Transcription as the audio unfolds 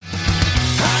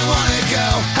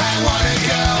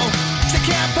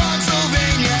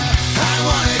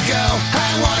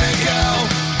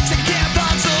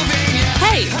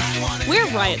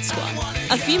Riot Squad,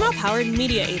 a female-powered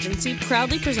media agency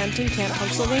proudly presenting Camp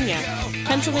Punksylvania,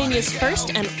 Pennsylvania's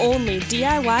first and only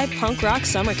DIY punk rock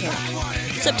summer camp.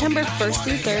 September 1st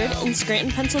through 3rd in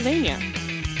Scranton, Pennsylvania.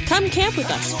 Come camp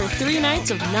with us for 3 nights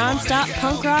of non-stop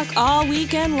punk rock all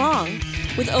weekend long,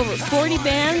 with over 40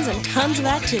 bands and tons of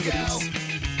activities.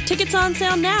 Tickets on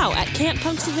sale now at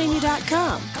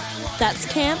camppunksylvania.com. That's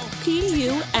camp,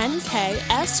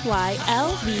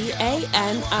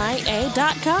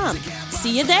 PUNKSYLVANIA.com.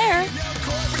 See you there!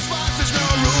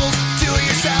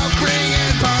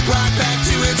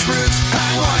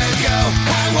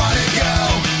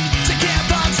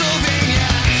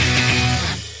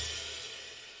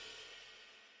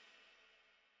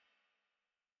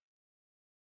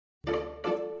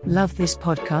 Love this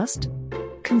podcast?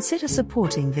 Consider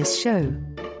supporting this show.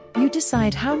 You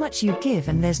decide how much you give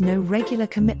and there's no regular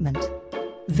commitment.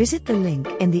 Visit the link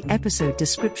in the episode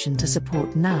description to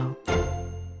support now.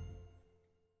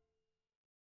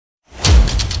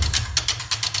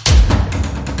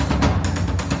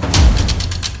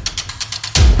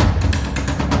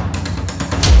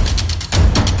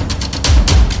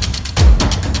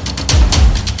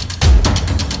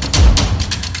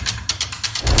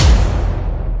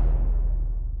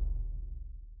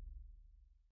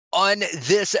 On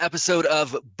this episode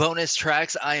of Bonus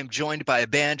Tracks, I am joined by a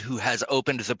band who has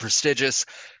opened the prestigious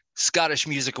Scottish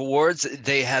Music Awards.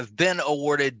 They have been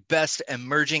awarded Best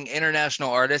Emerging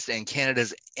International Artist in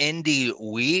Canada's Indie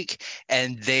Week,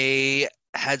 and they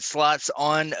had slots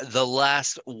on the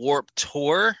last Warp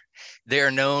Tour. They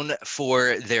are known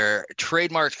for their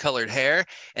trademarked colored hair,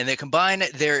 and they combine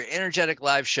their energetic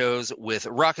live shows with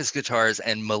raucous guitars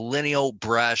and millennial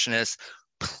brashness.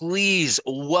 Please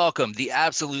welcome the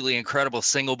absolutely incredible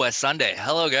Single by Sunday.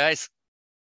 Hello, guys.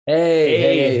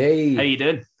 Hey. How you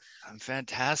doing? I'm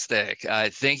fantastic.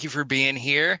 Thank you for being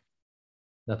here.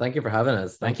 No, thank you for having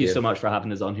us. Thank you so much for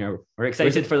having us on here. We're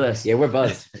excited for this. Yeah, we're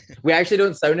buzzed. We actually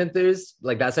don't sound enthused.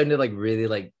 Like that sounded like really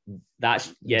like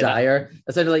dire. That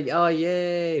sounded like, oh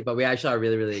yay! But we actually are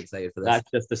really, really excited for this.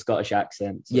 That's just the Scottish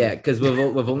accent. So. Yeah, because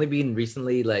we've only been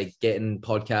recently like getting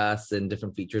podcasts and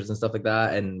different features and stuff like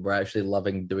that, and we're actually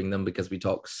loving doing them because we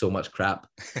talk so much crap.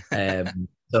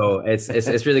 So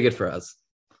it's really good for us.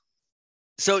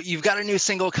 So you've got a new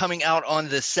single coming out on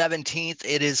the 17th.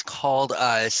 It is called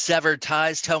Severed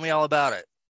Ties. Tell me all about it.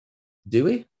 Do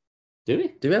we? Do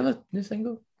we have a new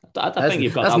single? I think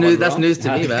you've got that's that news. one That's wrong. news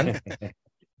to me, man.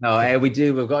 No, we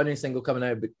do. We've got a new single coming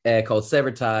out called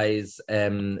Severed Ties.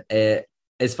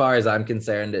 As far as I'm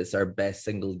concerned, it's our best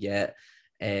single yet.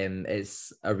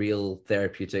 It's a real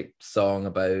therapeutic song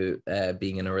about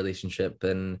being in a relationship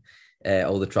and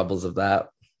all the troubles of that.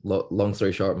 Long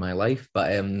story short, my life,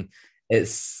 but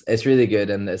it's really good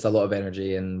and it's a lot of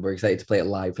energy, and we're excited to play it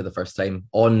live for the first time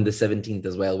on the 17th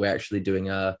as well. We're actually doing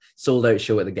a sold out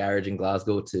show at the Garage in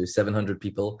Glasgow to 700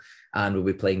 people, and we'll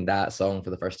be playing that song for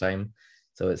the first time.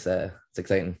 So it's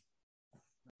exciting.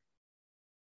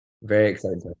 Very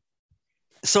exciting.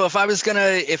 So if I was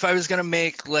gonna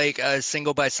make like a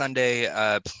Single by Sunday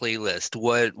playlist,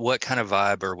 what kind of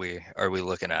vibe are we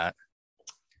looking at?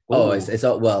 Oh, it's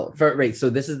all well. So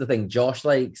this is the thing. Josh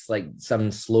likes like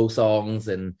some slow songs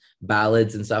and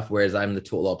ballads and stuff, whereas I'm the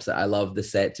total opposite. I love the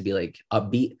set to be like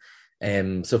upbeat.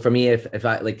 So for me, if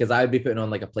I like, because I would be putting on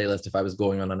like a playlist if I was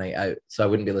going on a night out, so I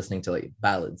wouldn't be listening to like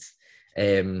ballads.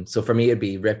 So for me, it'd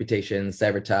be Reputation,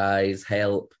 Severed Ties,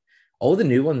 Help, all the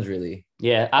new ones really.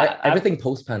 Yeah, everything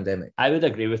post pandemic. I would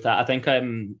agree with that. I think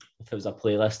if it was a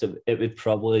playlist, it would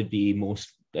probably be more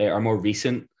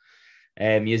recent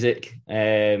music,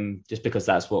 just because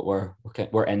that's what we're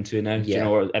into now. Yeah. You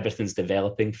know, everything's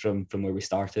developing from where we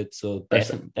started. So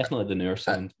definitely the newer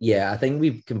sound. Yeah, I think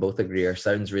we can both agree our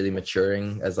sound's really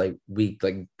maturing as like we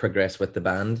like progress with the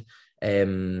band.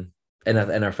 And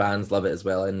our fans love it as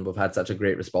well. And we've had such a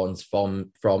great response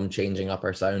from changing up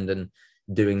our sound and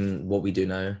doing what we do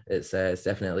now. It's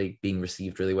definitely being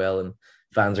received really well, and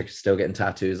fans are still getting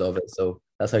tattoos of it. So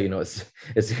that's how you know it's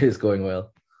going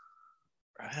well.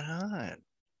 Right on.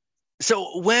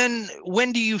 So when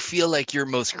do you feel like you're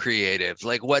most creative?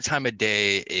 Like what time of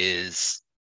day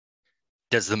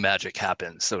does the magic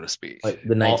happen, so to speak? Like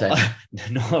the nighttime?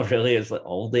 No, really, it's like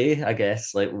all day, I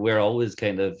guess. Like we're always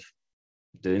kind of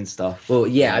doing stuff. Well,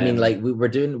 yeah, I mean, like we're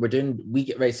doing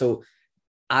right. So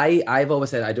I've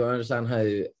always said I don't understand how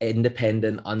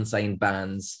independent, unsigned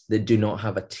bands that do not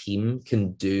have a team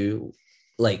can do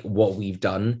like what we've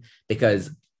done,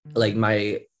 because like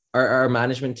our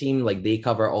management team, like they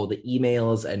cover all the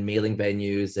emails and mailing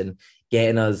venues and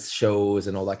getting us shows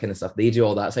and all that kind of stuff. They do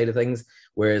all that side of things.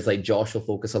 Whereas like Josh will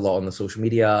focus a lot on the social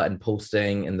media and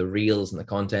posting and the reels and the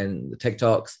content, and the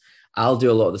TikToks. I'll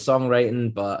do a lot of the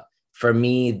songwriting, but for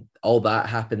me, all that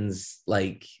happens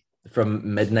like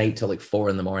from midnight till like 4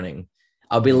 a.m.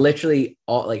 I'll be literally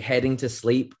like heading to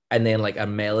sleep, and then like a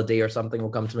melody or something will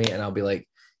come to me, and I'll be like,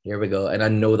 here we go. And I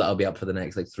know that I'll be up for the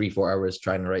next like 3-4 hours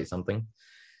trying to write something.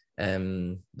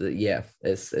 Yeah,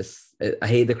 I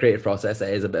hate the creative process.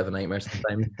 It is a bit of a nightmare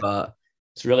sometimes, but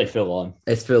it's really full on.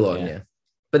 It's full on, yeah.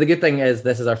 But the good thing is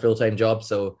this is our full-time job,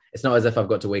 so it's not as if I've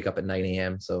got to wake up at 9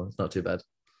 a.m. So it's not too bad.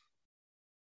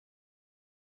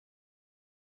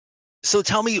 So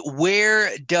tell me,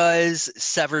 where does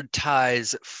Severed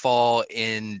Ties fall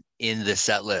in the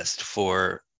set list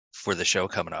for the show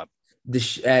coming up?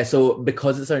 So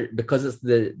because it's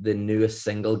the newest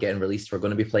single getting released, we're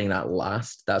going to be playing that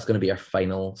last. That's going to be our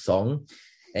final song,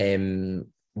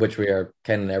 which we are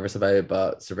kind of nervous about,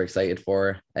 but super excited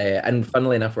for. And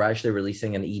funnily enough, we're actually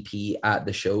releasing an EP at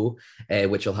the show,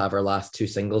 which will have our last 2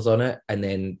 singles on it, and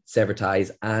then Severed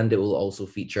Ties, and it will also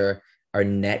feature our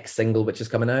next single, which is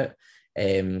coming out.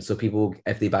 So people,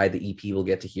 if they buy the EP, will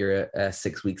get to hear it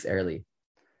 6 weeks early.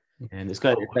 And it's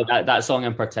good. That song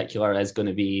in particular is going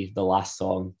to be the last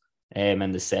song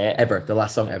in the set ever. The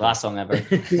last song ever.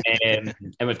 And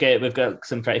we've got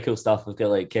some pretty cool stuff. We've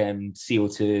got like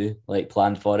CO2 like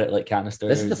planned for it, like canisters.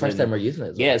 This is the first time we're using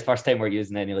it. Yeah, it's the first time we're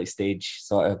using any like stage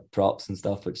sort of props and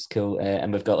stuff, which is cool.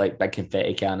 And we've got like big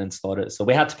confetti cannons for it. So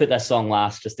we had to put this song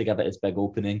last just to give it its big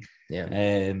opening.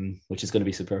 Yeah. Which is going to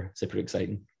be super, super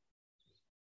exciting.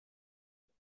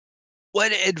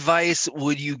 What advice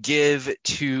would you give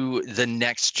to the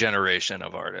next generation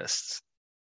of artists?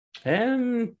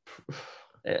 That's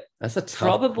a tough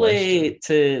probably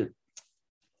question.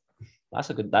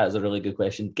 That is a really good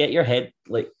question. Get your head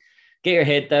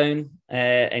down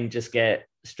and just get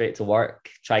straight to work.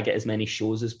 Try get as many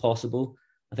shows as possible.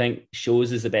 I think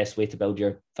shows is the best way to build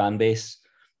your fan base.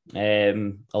 A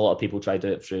lot of people try to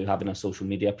do it through having a social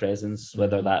media presence,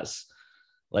 whether that's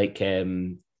like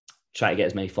try to get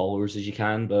as many followers as you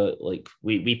can, but like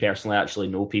we personally actually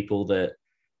know people that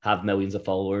have millions of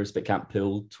followers but can't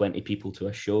pull 20 people to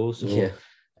a show. So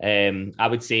I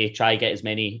would say try get as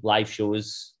many live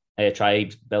shows, try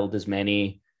build as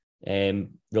many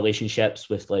relationships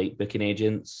with like booking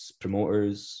agents,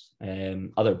 promoters,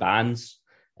 other bands,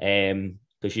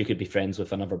 because you could be friends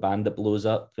with another band that blows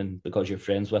up, and because you're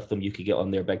friends with them you could get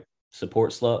on their big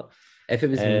support slot. If it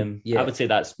was, I would say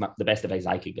that's the best advice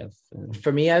I could give.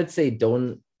 For me, I would say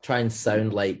don't try and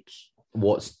sound like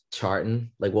what's charting,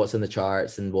 like what's in the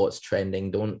charts and what's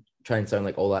trending. Don't try and sound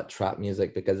like all that trap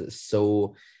music, because it's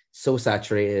so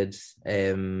saturated.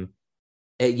 We've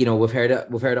heard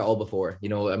it all before. I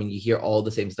mean, you hear all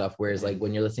the same stuff. Whereas like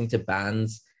when you're listening to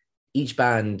bands, each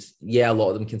band, a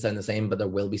lot of them can sound the same, but there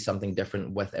will be something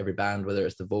different with every band, whether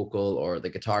it's the vocal or the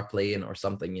guitar playing or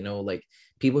something, like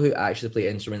people who actually play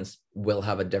instruments will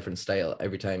have a different style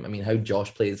every time. I mean, how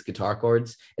Josh plays guitar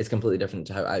chords is completely different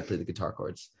to how I play the guitar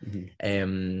chords.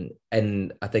 And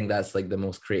I think that's like the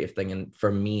most creative thing. And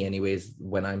for me anyways,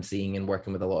 when I'm seeing and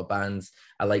working with a lot of bands,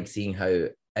 I like seeing how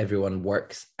everyone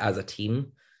works as a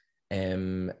team.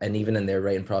 And even in their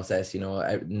writing process,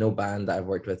 no band that I've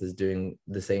worked with is doing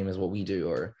the same as what we do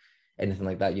or anything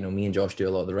like that. Me and Josh do a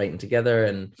lot of the writing together,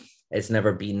 and it's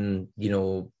never been,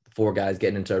 4 guys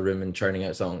getting into a room and churning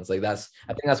out songs. Like I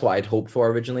think that's what I'd hoped for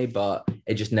originally, but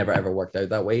it just never ever worked out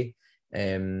that way.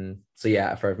 So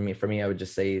yeah, for me, I would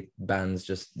just say bands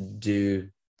just do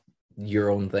your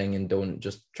own thing and don't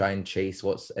just try and chase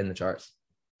what's in the charts.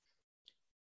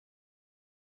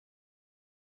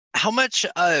 How much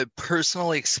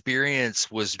personal experience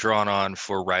was drawn on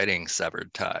for writing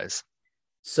Severed Ties?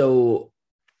 So,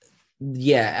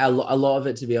 yeah, a lot of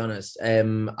it, to be honest.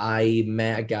 I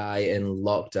met a guy in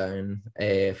lockdown,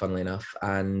 funnily enough,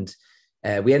 and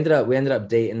we ended up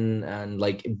dating. And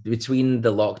like between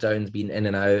the lockdowns being in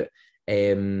and out,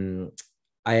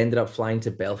 I ended up flying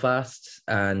to Belfast,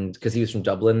 and because he was from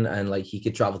Dublin, and like he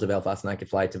could travel to Belfast and I could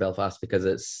fly to Belfast because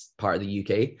it's part of the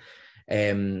UK.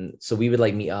 So we would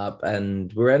like meet up,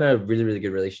 and we were in a really, really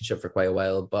good relationship for quite a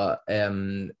while, but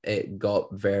it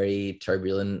got very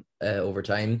turbulent over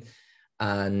time,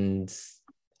 and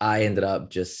I ended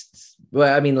up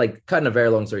cutting a very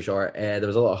long story short, there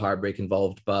was a lot of heartbreak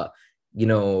involved, but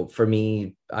for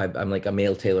me, I'm like a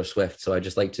male Taylor Swift, so I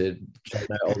just like to shout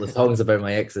out all the songs about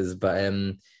my exes, but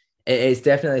it's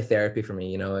definitely therapy for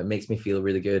me. It makes me feel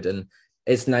really good, and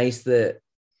it's nice that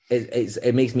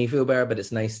it makes me feel better, but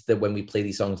it's nice that when we play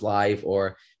these songs live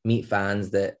or meet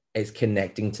fans, that it's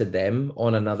connecting to them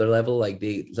on another level. Like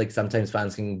sometimes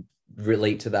fans can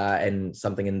relate to that and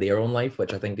something in their own life,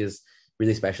 which I think is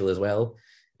really special as well.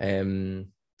 So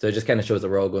it just kind of shows that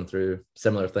we're all going through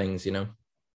similar things,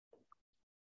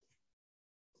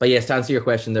 But yes, to answer your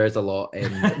question, there's a lot.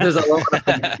 There's a lot.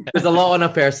 There's a lot on a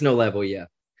personal level. Yeah.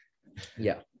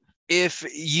 If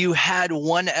you had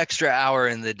one extra hour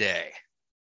in the day,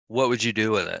 what would you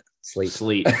do with it?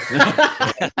 Sleep.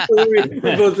 We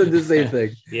both said the same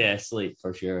thing. Yeah, sleep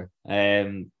for sure.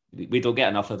 We don't get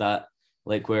enough of that.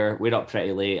 Like we're up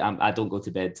pretty late. I don't go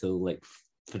to bed till like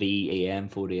 3 a.m.,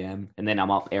 4 a.m. and then I'm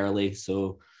up early.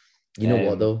 So you know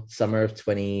what though?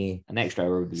 An extra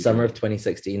hour would be summer of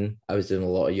 2016, I was doing a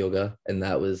lot of yoga, and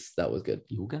that was good.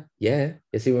 Yoga? Yeah.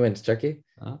 You see, we went to Turkey.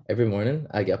 Oh. Every morning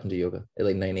I get up and do yoga at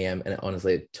like 9 a.m. and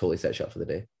it totally sets you up for the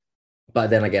day. But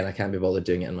then again, I can't be bothered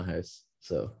doing it in my house.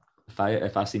 So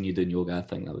if I seen you doing yoga, I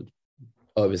think I would.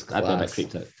 Oh, it was class. I'd be a bit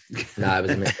creeped out. Nah, it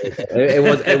was amazing.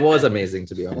 it was amazing,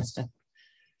 to be honest.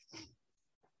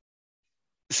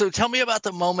 So tell me about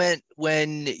the moment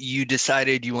when you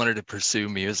decided you wanted to pursue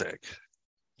music.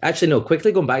 Actually, no,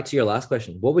 quickly going back to your last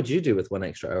question. What would you do with 1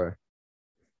 extra hour?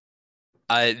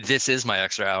 This is my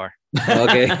extra hour.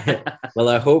 Okay. Well,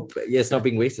 I hope it's not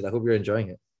being wasted. I hope you're enjoying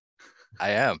it.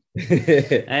 I am.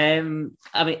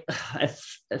 I mean,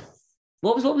 if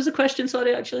what was the question?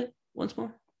 Sorry, actually, once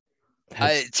more.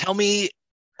 Tell me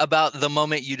about the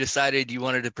moment you decided you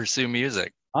wanted to pursue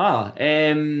music.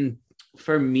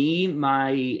 For me,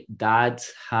 my dad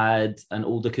had an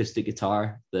old acoustic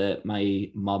guitar that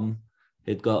my mum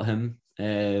had got him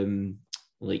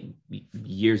like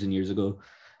years and years ago,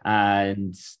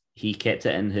 and he kept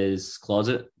it in his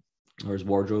closet or his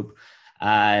wardrobe.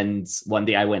 And one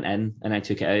day I went in and I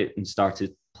took it out and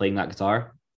started playing that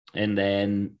guitar. And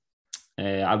then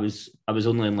I was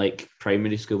only in like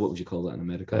primary school. What would you call that in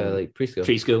America? Like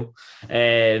preschool.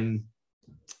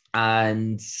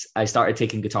 And I started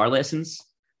taking guitar lessons.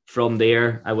 From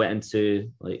there, I went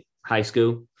into like high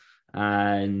school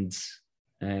and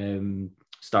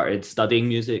started studying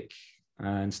music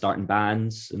and starting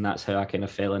bands. And that's how I kind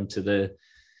of fell into the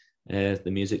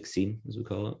music scene, as we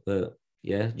call it. But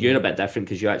yeah, you're a bit different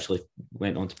because you actually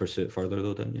went on to pursue it further,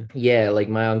 though, didn't you? Yeah, like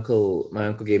my uncle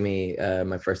gave me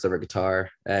my first ever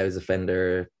guitar. It was a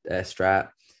Fender Strat,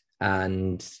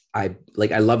 and I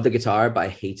loved the guitar, but I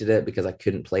hated it because I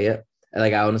couldn't play it. And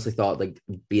like I honestly thought like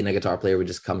being a guitar player would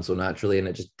just come so naturally, and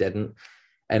it just didn't.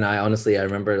 And I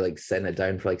remember like setting it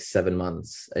down for like 7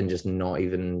 months and just not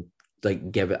even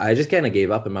like give it. I just kind of gave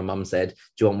up, and my mum said, "Do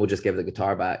you want? We'll just give the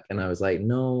guitar back." And I was like,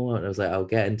 "No." And I was like, "I'll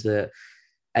get into it."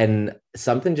 And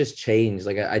something just changed.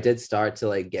 Like I did start to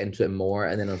like get into it more,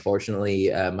 and then unfortunately,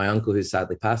 my uncle, who's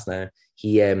sadly passed now,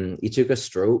 he took a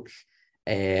stroke,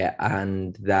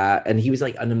 and he was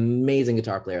like an amazing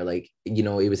guitar player. Like, you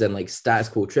know, he was in like Status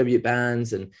Quo tribute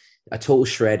bands and a total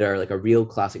shredder, like a real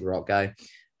classic rock guy.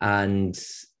 And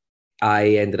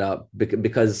I ended up,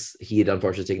 because he had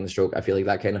unfortunately taken the stroke, I feel like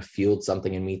that kind of fueled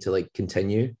something in me to like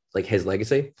continue like his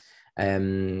legacy.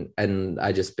 And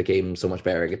I just became so much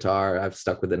better at guitar. I've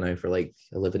stuck with it now for like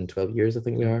 11, 12 years, I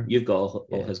think we are. You've got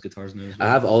all his guitars now as well.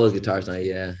 I have all his guitars now,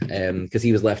 yeah. Because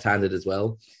he was left-handed as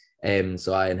well.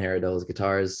 So I inherited all his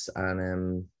guitars,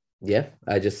 and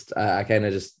I kind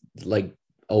of just like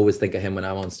always think of him when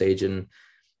I'm on stage and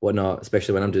whatnot,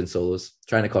 especially when I'm doing solos,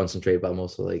 trying to concentrate, but I'm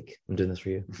also like, I'm doing this for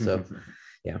you. So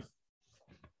yeah.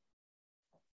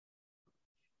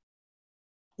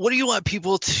 What do you want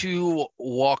people to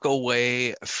walk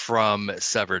away from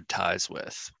Severed Ties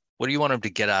with? What do you want them to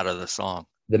get out of the song?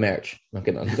 The merch. Not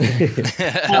kidding.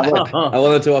 I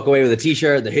want them to walk away with a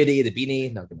t-shirt, the hoodie, the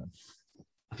beanie. Not kidding.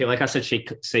 I feel like I should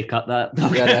say cut that.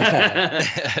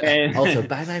 Also,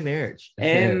 buy my merch.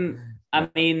 I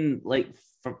mean, like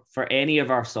for any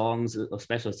of our songs,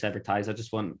 especially Severed Ties, I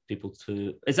just want people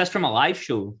to. Is this from a live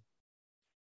show?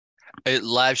 A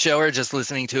live show or just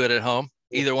listening to it at home?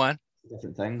 Either one.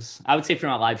 Different things. I would say from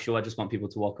a live show, I just want people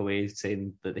to walk away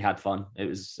saying that they had fun. It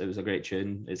was a great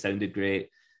tune. It sounded great.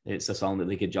 It's a song that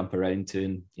they could jump around to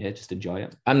and just enjoy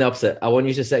it. I'm the opposite. I want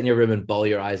you to sit in your room and bawl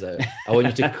your eyes out. I want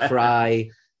you to cry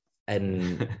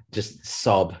and just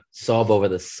sob over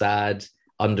the sad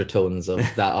undertones of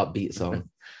that upbeat song.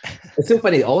 It's so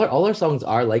funny. All our songs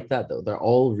are like that though. They're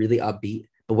all really upbeat.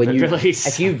 But when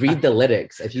if you read the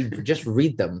lyrics, if you just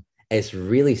read them, it's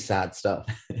really sad stuff.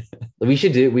 We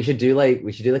should do like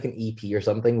an EP or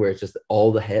something where it's just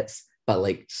all the hits, but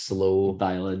like slow,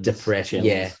 violent, depression.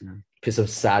 Yeah. Put some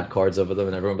sad chords over them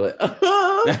and everyone will be like,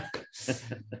 ah!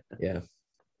 Yeah.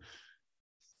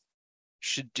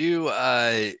 Should do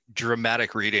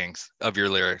dramatic readings of your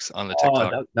lyrics on the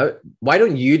TikTok. Why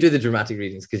don't you do the dramatic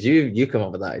readings? Because you come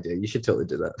up with that idea. You should totally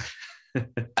do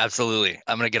that. Absolutely.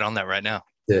 I'm going to get on that right now.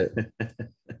 Yeah.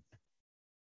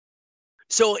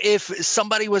 So if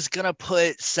somebody was going to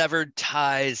put Severed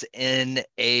Ties in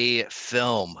a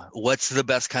film, what's the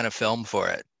best kind of film for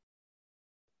it?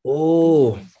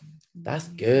 Oh, that's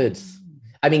good.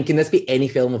 I mean, can this be any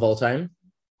film of all time?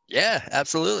 Yeah,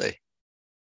 absolutely.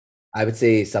 I would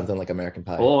say something like American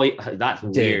Pie. Oh, that's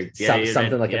weird.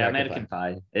 Something like American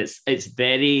Pie. It's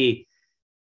very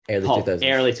early pop,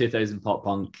 2000s. early 2000 pop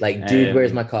punk. Like Dude,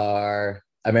 Where's My Car?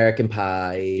 American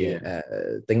Pie.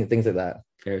 Things like that.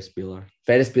 Ferris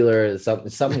Bueller,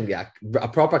 something, yeah, a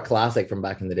proper classic from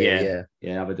back in the day.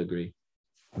 Yeah, I would agree.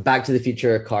 Back to the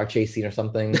Future car chase scene or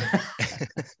something.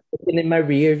 Looking in my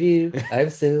rear view, I'm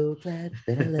so glad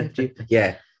that I left you.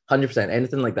 Yeah, 100%.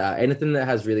 Anything like that. Anything that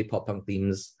has really pop punk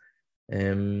themes.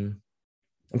 I'm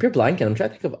pure blanking. I'm trying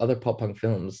to think of other pop punk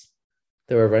films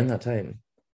that were around that time.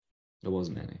 There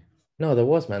wasn't any. No, there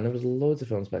was, man. There was loads of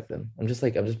films back then. I'm just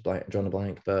drawing a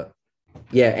blank, but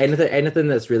yeah, anything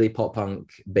that's really pop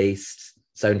punk based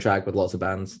soundtrack with lots of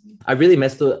bands. I really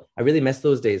miss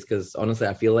those days because honestly,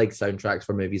 I feel like soundtracks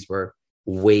for movies were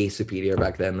way superior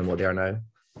back then than what they are now.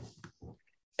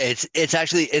 It's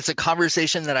actually a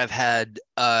conversation that I've had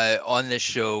on this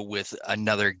show with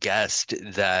another guest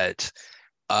that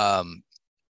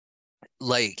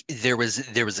like there was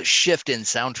a shift in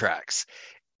soundtracks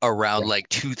around like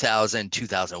 2000,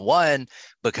 2001,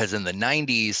 because in the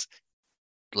 90s,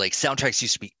 like soundtracks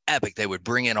used to be epic. They would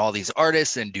bring in all these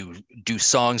artists and do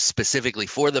songs specifically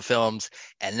for the films,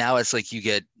 and now it's like you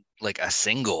get like a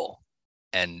single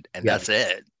and that's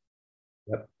it.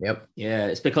 Yep. Yeah,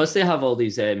 it's because they have all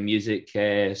these music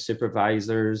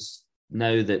supervisors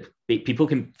now that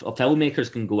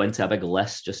filmmakers can go into a big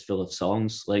list just full of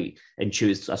songs, like, and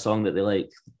choose a song that they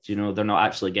like. You know, they're not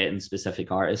actually getting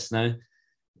specific artists now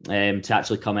to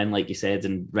actually come in, like you said,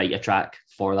 and write a track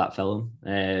for that film.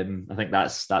 I think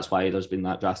that's why there's been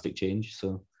that drastic change.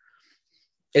 So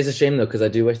it's a shame though, because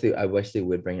I wish they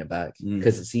would bring it back.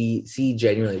 Because see,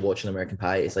 genuinely watching American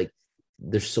Pie, it's like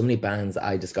there's so many bands that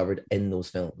I discovered in those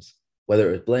films, whether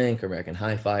it was Blink or American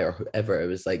Hi-Fi or whoever. It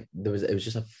was like it was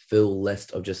just a full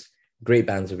list of just great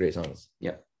bands with great songs.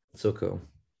 Yeah, so cool.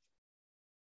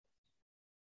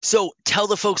 So tell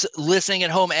the folks listening at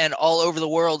home and all over the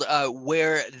world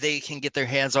where they can get their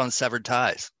hands on Severed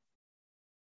Ties.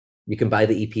 You can buy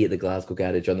the EP at the Glasgow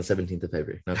Garage on the 17th of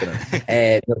February.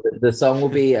 The song will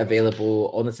be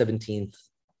available on the 17th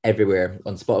everywhere,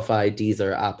 on Spotify,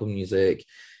 Deezer, Apple Music,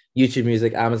 YouTube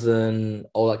Music, Amazon,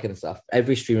 all that kind of stuff.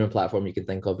 Every streaming platform you can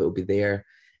think of, it will be there.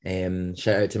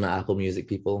 Shout out to my Apple Music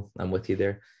people. I'm with you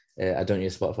there. I don't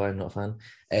use Spotify. I'm not a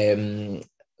fan.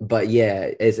 But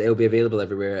yeah, it'll be available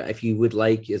everywhere. If you would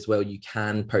like as well, you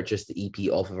can purchase the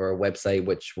EP off of our website,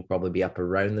 which will probably be up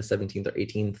around the 17th or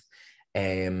 18th.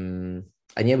 And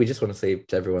yeah, we just want to say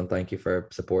to everyone, thank you for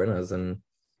supporting us and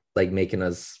like making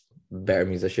us better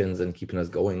musicians and keeping us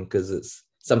going, because it's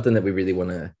something that we really want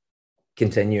to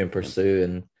continue and pursue,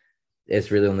 and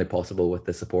it's really only possible with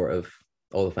the support of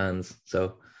all the fans.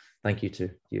 So thank you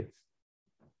to you.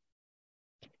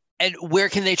 And where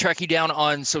can they track you down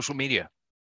on social media?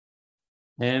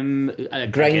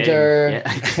 Grindr,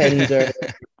 Tinder,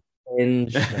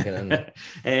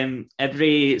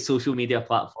 every social media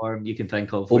platform you can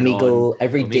think of. Omegle,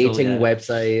 every dating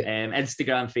website,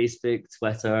 Instagram, Facebook,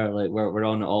 Twitter, like we're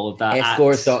on all of that.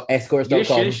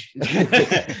 Escorts.com.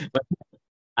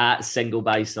 At Single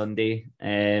by Sunday.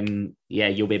 Yeah,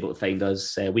 you'll be able to find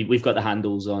us. We've got the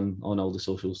handles on all the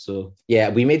socials. So yeah,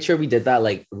 we made sure we did that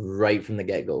like right from the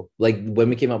get-go. Like when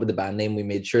we came up with the band name, we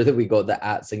made sure that we got the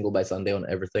at Single by Sunday on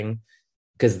everything,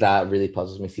 because that really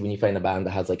puzzles me. See, when you find a band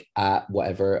that has like at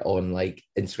whatever on like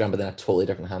Instagram, but then a totally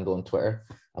different handle on Twitter,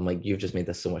 I'm like, you've just made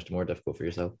this so much more difficult for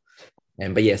yourself.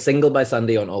 But yeah, Single by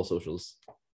Sunday on all socials.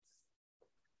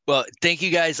 Well, thank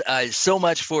you guys so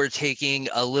much for taking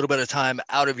a little bit of time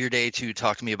out of your day to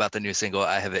talk to me about the new single.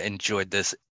 I have enjoyed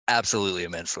this absolutely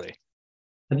immensely.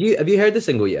 Have you heard the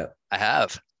single yet? I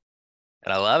have,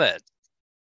 and I love it.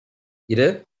 You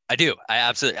do? I do. I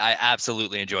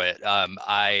absolutely enjoy it.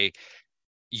 I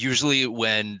usually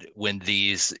when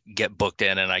these get booked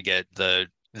in and I get the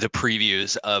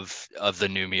previews of the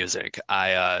new music,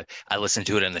 I listen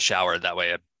to it in the shower. That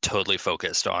way, I'm totally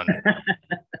focused on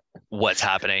what's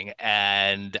happening,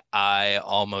 and I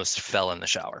almost fell in the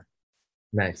shower.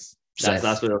 Nice.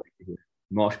 That's what I like to hear.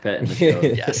 Mosh pit in the shower.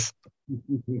 Yes.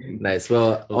 Nice.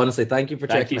 Well, honestly, thank you for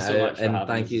checking it out, and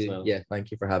thank you. Well. Yeah,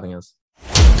 thank you for having us.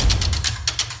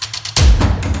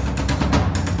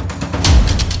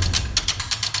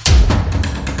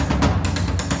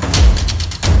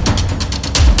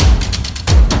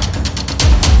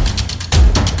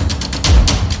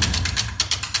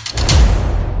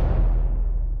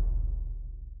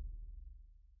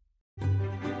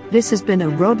 This has been a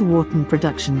Rod Wharton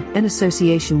production in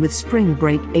association with Spring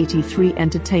Break 83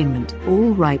 Entertainment.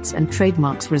 All rights and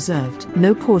trademarks reserved.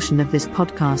 No portion of this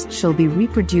podcast shall be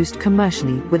reproduced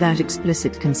commercially without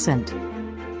explicit consent.